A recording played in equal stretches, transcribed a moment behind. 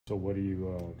So what do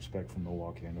you expect from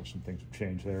Milwaukee? I know some things have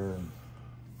changed there. And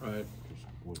right.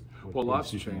 Well,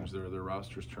 lots have changed there. Their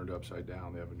roster's turned upside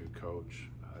down. They have a new coach.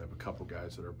 They have a couple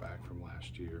guys that are back from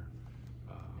last year.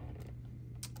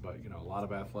 But, a lot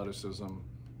of athleticism,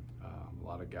 a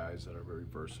lot of guys that are very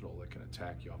versatile that can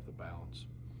attack you off the bounce.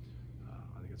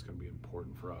 I think it's going to be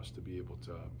important for us to be able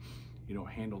to,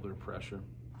 handle their pressure.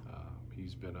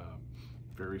 He's been a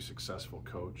very successful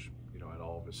coach, at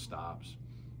all of his stops.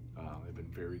 They've been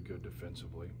very good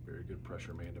defensively, very good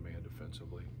pressure man-to-man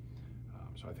defensively.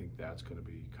 So I think that's going to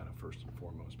be kind of first and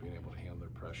foremost, being able to handle their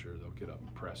pressure. They'll get up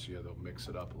and press you. They'll mix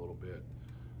it up a little bit.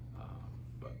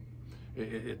 But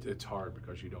it's hard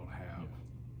because you don't have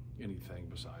anything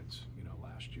besides,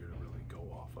 last year to really go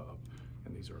off of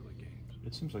in these early games.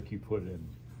 It seems like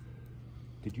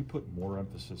did you put more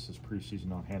emphasis this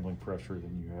preseason on handling pressure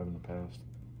than you have in the past?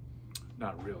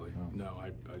 Not really. No,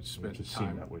 I spent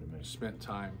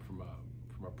time from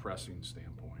a pressing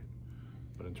standpoint,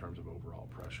 but in terms of overall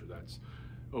pressure,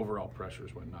 overall pressure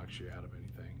is what knocks you out of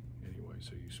anything anyway.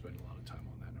 So you spend a lot of time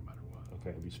on that no matter what.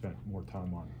 Okay, have you spent more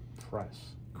time on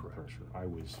press? Correct. Pressure. I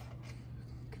was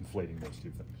conflating those two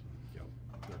things. Yep,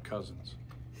 they're cousins,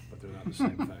 but they're not the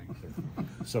same thing.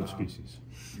 Subspecies.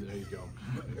 There you go.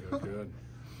 Good.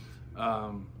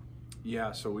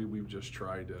 So we've just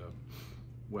tried to,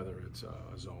 whether it's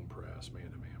a zone press,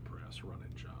 man-to-man press, run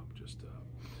and jump, just to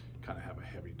kind of have a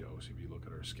heavy dose. If you look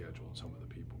at our schedule and some of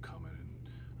the people coming, and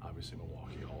obviously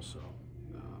Milwaukee also,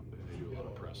 they do a lot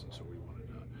of pressing, so we wanted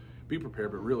to be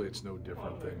prepared. But really, it's no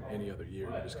different than any other year.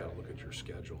 You just got to look at your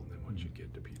schedule, and then once you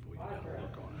get to people, you got to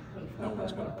work on it. If no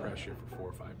one's going to press you for 4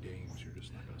 or 5 games, you're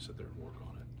just not going to sit there and work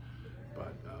on it.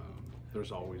 But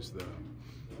there's always the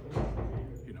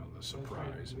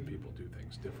surprise, and people do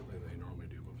things differently than they normally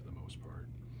do, but for the most part,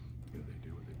 they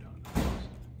do what they've done.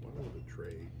 What will the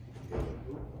Trey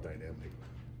dynamic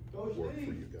work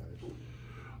for you guys?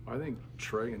 I think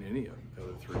Trey and any of the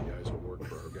other 3 guys will work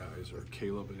for our guys, or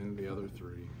Caleb and any of the other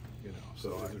 3.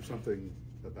 So is there something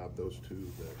about those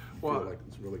two that you feel like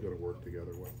it's really going to work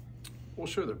together well? Well,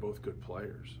 sure, they're both good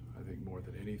players. I think more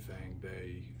than anything,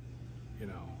 they,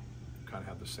 kind of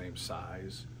have the same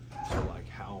size. So, like,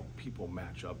 how people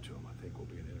match up to them, I think, will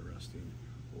be an interesting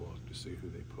look to see who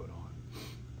they put on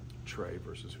Trey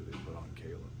versus who they put on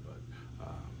Caleb.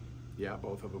 But,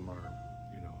 both of them are,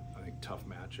 I think, tough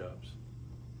matchups.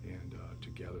 And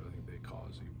together, I think they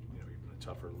cause, even a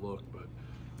tougher look. But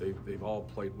they've all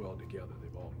played well together.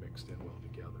 They've all mixed in well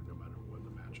together, no matter what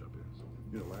the matchup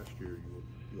is. Last year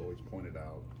you always pointed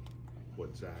out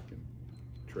what Zach and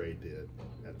Trey did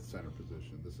at the center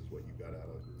position. This is what you got out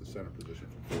of the center position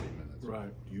for 40 minutes.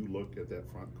 Right. Do you look at that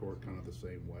front court kind of the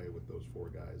same way with those 4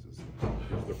 guys? Is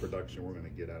the production we're going to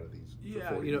get out of these? Yeah,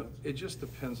 for 40 minutes? It just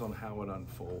depends on how it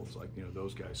unfolds. Like,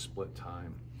 those guys split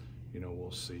time.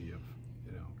 We'll see if,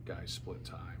 guys split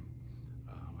time.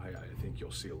 I think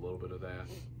you'll see a little bit of that.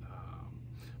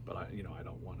 But I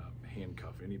don't want to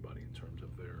handcuff anybody in terms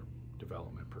of their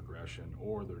development progression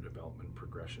or their development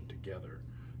progression together,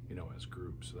 as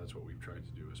groups. So that's what we've tried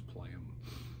to do, is play them,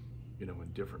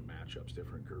 in different matchups,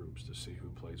 different groups, to see who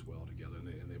plays well together,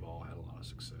 and they've all had a lot of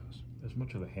success. As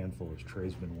much of a handful as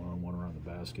Trey's been one-on-one around the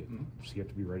basket, does he have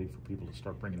to be ready for people to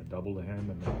start bringing a double to him,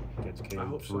 and then he gets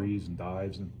Caleb threes and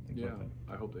dives and things like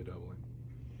that? I hope they double him.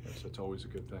 It's always a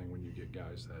good thing when you get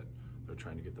guys that they're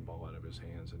trying to get the ball out of his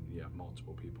hands, and you have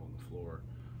multiple people on the floor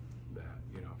that,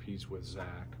 if he's with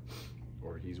Zach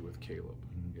or he's with Caleb,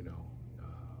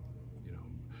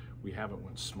 we haven't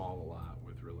went small a lot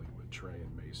with Trey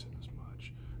and Mason as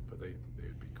much, but they'd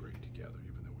be great together,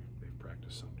 even though they've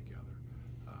practiced some together.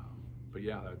 But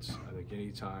yeah, I think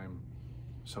anytime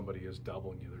somebody is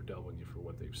doubling you, they're doubling you for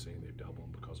what they've seen. They double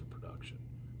them because of production.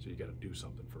 So you got to do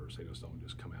something first. They just don't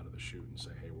come out of the chute and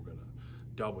say, hey, we're going to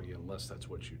double you, unless that's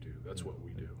what you do. That's what we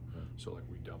do. So, like,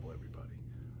 we double everybody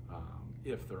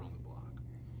if they're on the block.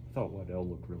 I thought Waddell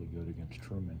looked really good against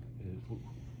Truman.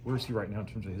 Where is he right now in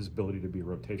terms of his ability to be a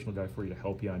rotational guy for you, to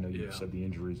help you? I know you said the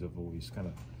injuries have always kind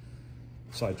of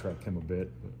sidetracked him a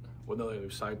bit. But. Well, no,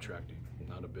 they've sidetracked him,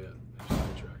 not a bit. They've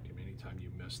sidetracked him. Anytime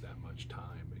you miss that much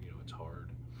time, it's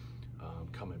hard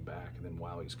coming back. And then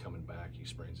while he's coming back, he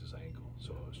sprains his ankle.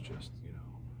 So it's just,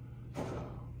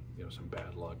 some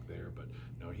bad luck there. But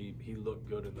no, he looked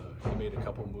good he made a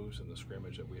couple moves in the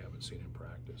scrimmage that we haven't seen in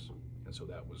practice, and so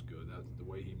that was good. The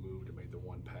way he moved and made the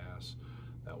one pass,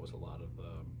 that was a lot of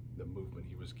the movement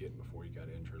he was getting before he got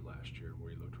injured last year,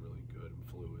 where he looked really good and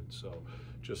fluid. So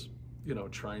just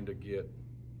trying to get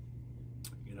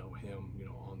him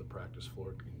on the practice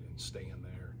floor and staying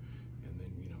there, and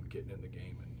then getting in the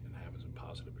game and having some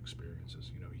positive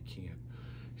experiences.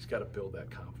 he's got to build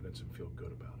that confidence and feel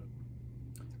good about it.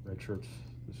 Red shirts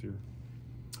this year?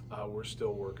 We're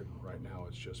still working right now.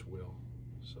 It's just Will,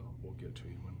 so we'll get to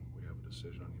you when we have a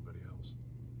decision on anybody else.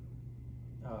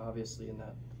 Obviously, in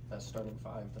that starting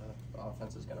five, the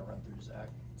offense is going to run through Zach.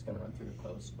 It's going to run through the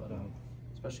post, but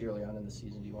especially early on in the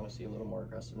season, do you want to see a little more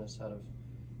aggressiveness out of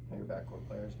your backcourt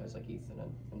players, guys like Ethan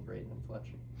and Braden and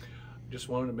Fletch? Just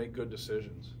wanted to make good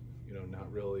decisions.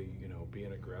 Not really,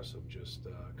 being aggressive, just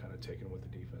kind of taking what the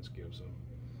defense gives them.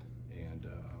 And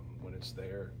when it's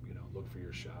there, look for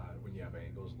your shot. When you have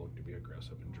angles, look to be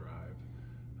aggressive and drive.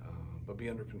 But be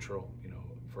under control.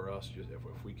 For us, just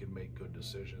if we can make good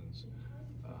decisions,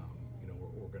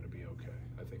 we're going to be okay.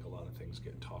 I think a lot of things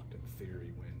get talked in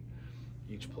theory when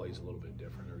each play's a little bit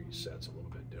different or each set's a little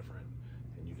bit different,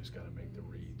 and you just got to make the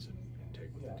reads and take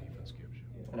what the defense gives you.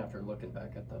 And after looking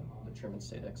back at the Truman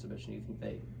State exhibition, do you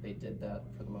think they did that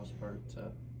for the most part?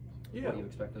 What you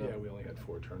expected? Yeah, we only had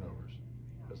 4 turnovers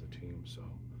as a team, so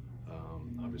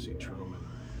obviously Truman,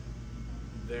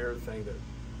 their thing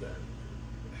that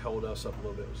held us up a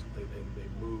little bit was they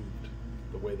moved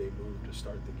the way they moved to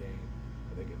start the game.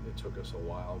 I think it took us a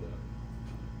while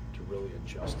to really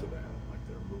adjust to that. Like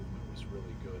their movement was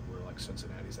really good, where like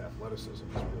Cincinnati's athleticism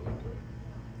is really good.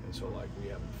 And so like we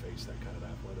haven't faced that kind of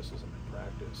athleticism in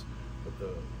practice, but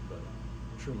the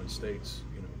Truman State's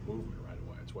movement right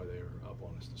away. That's why they were up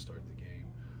on us to start the game.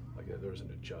 Like there was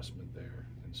an adjustment there,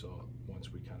 and so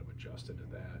once we kind of adjusted to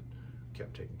that,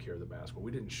 kept taking care of the basketball.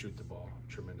 We didn't shoot the ball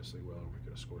tremendously well. We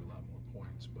could have scored a lot more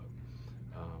points, but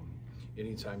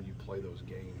anytime you play those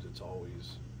games, it's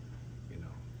always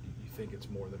you think it's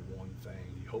more than one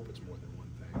thing. You hope it's more than one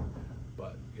thing,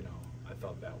 but I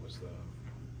thought that was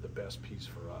the best piece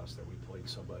for us, that we played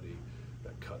somebody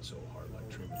that cut so hard like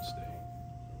Truman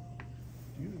State.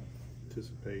 Do you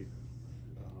anticipate,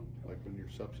 like when you're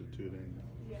substituting,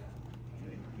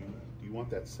 do you want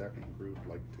that second group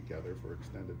like together for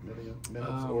extended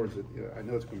minutes, or is it? I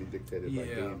know it's going to be dictated by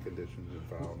game conditions and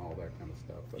foul and all that kind of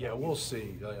stuff. Yeah, we'll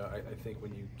see. I think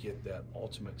when you get that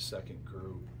ultimate second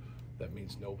group, that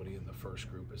means nobody in the first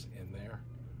group is in there.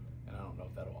 And I don't know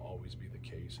if that'll always be the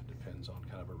case. It depends on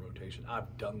kind of a rotation.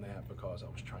 I've done that because I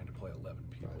was trying to play 11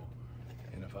 people.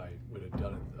 Right. And if I would have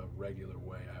done it a regular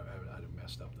way, I'd have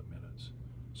messed up the minutes.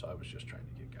 So I was just trying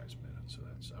to get guys minutes.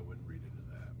 So I wouldn't read into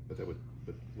that.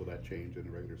 But will that change in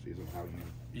the regular season? How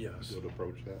you would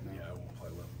approach that now? Yeah, I won't play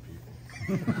 11 people.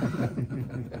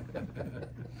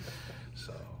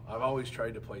 So I've always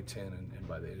tried to play 10, and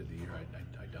by the end of the year,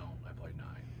 I don't. I play 9.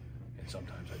 And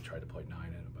sometimes I try to play 9,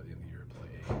 and by the end of the year, I play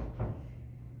 8.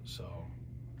 So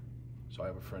I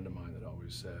have a friend of mine that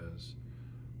always says,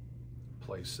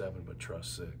 play 7, but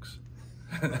trust 6.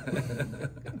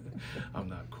 I'm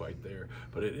not quite there,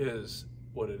 but it is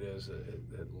what it is.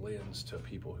 It lends to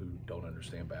people who don't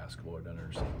understand basketball or don't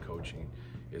understand coaching.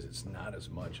 Is it's not as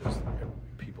much as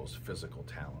people's physical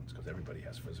talents, because everybody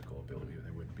has physical ability or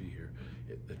they wouldn't be here.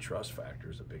 The trust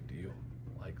factor is a big deal.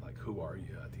 Like who are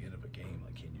you at the end of a game?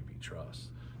 Like, can you be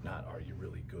trust? Not are you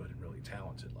really good and really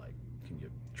talented? Like, can you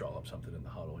draw up something in the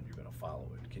huddle and you're going to follow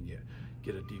it? Can you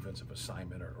get a defensive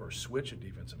assignment or switch a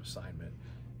defensive assignment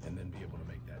and then be able to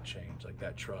make that change? Like,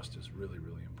 that trust is really,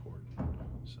 really important.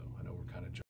 So I know we're kind of